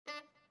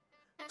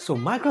So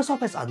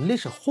Microsoft has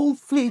unleashed a whole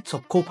fleet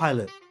of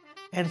Copilot,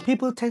 and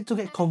people tend to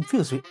get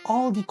confused with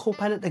all the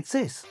Copilot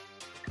exists,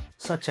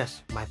 such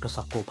as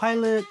Microsoft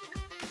Copilot,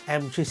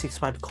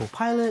 M365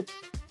 Copilot,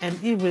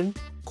 and even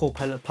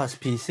Copilot plus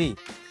PC.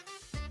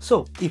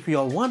 So if you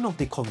are one of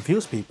the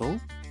confused people,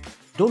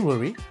 don't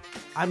worry,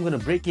 I'm gonna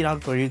break it down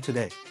for you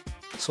today.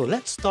 So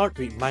let's start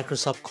with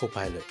Microsoft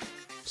Copilot.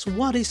 So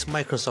what is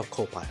Microsoft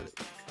Copilot?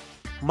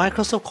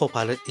 Microsoft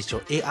Copilot is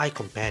your AI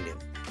companion,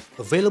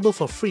 available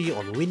for free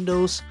on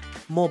Windows,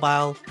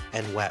 mobile,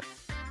 and web.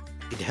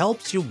 It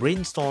helps you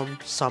brainstorm,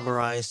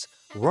 summarize,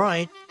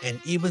 write,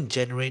 and even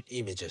generate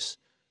images.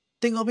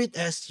 Think of it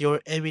as your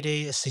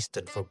everyday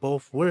assistant for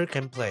both work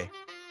and play.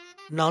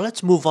 Now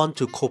let's move on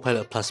to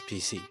Copilot plus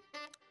PC.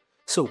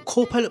 So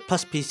Copilot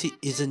plus PC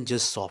isn't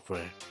just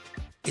software.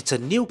 It's a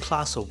new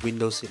class of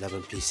Windows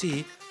 11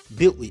 PC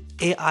built with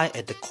AI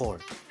at the core.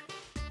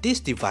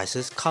 These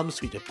devices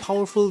comes with a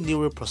powerful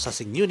neural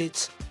processing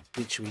units,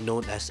 which we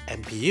know as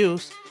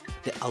MPUs,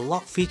 that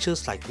unlock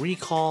features like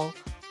recall,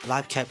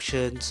 live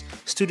captions,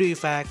 studio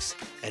effects,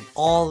 and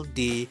all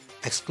the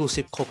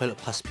exclusive Copilot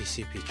plus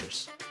PC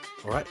features.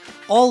 Alright,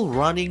 all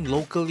running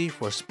locally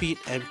for speed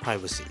and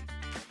privacy.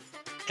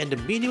 And the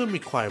minimum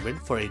requirement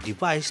for a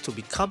device to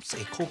become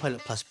a Copilot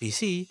plus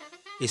PC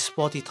is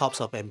 40 TOPS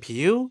of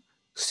MPU,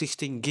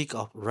 16 GB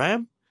of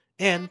RAM,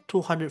 and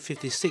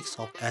 256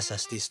 of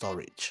SSD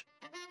storage.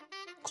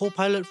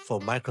 Copilot for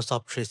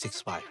Microsoft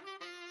 365.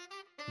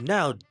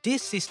 Now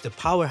this is the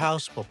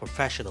powerhouse for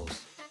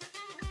professionals.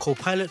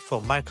 Copilot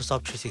for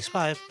Microsoft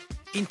 365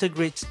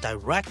 integrates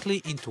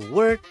directly into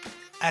Word,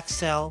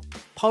 Excel,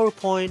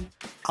 PowerPoint,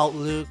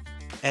 Outlook,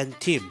 and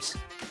Teams.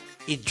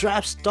 It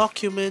drafts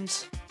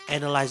documents,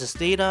 analyzes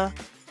data,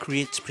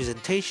 creates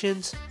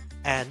presentations,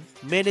 and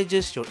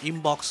manages your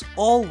inbox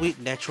all with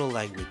natural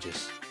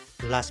languages.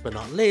 Last but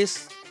not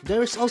least,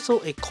 there is also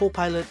a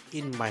Copilot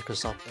in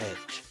Microsoft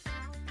Edge.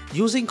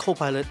 Using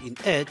Copilot in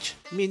Edge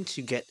means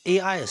you get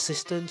AI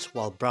assistance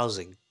while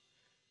browsing.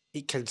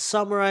 It can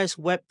summarize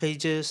web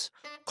pages,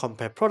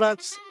 compare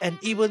products, and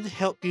even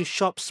help you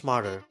shop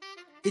smarter.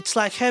 It's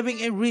like having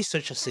a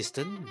research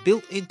assistant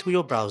built into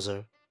your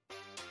browser.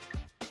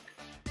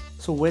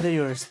 So whether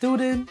you're a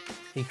student,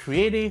 a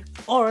creative,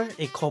 or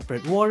a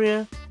corporate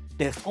warrior,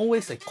 there's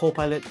always a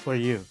Copilot for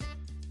you.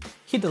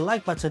 Hit the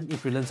like button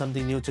if you learned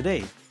something new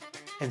today,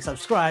 and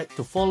subscribe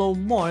to follow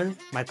more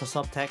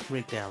Microsoft Tech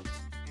Breakdowns.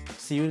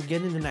 See you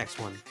again in the next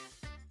one.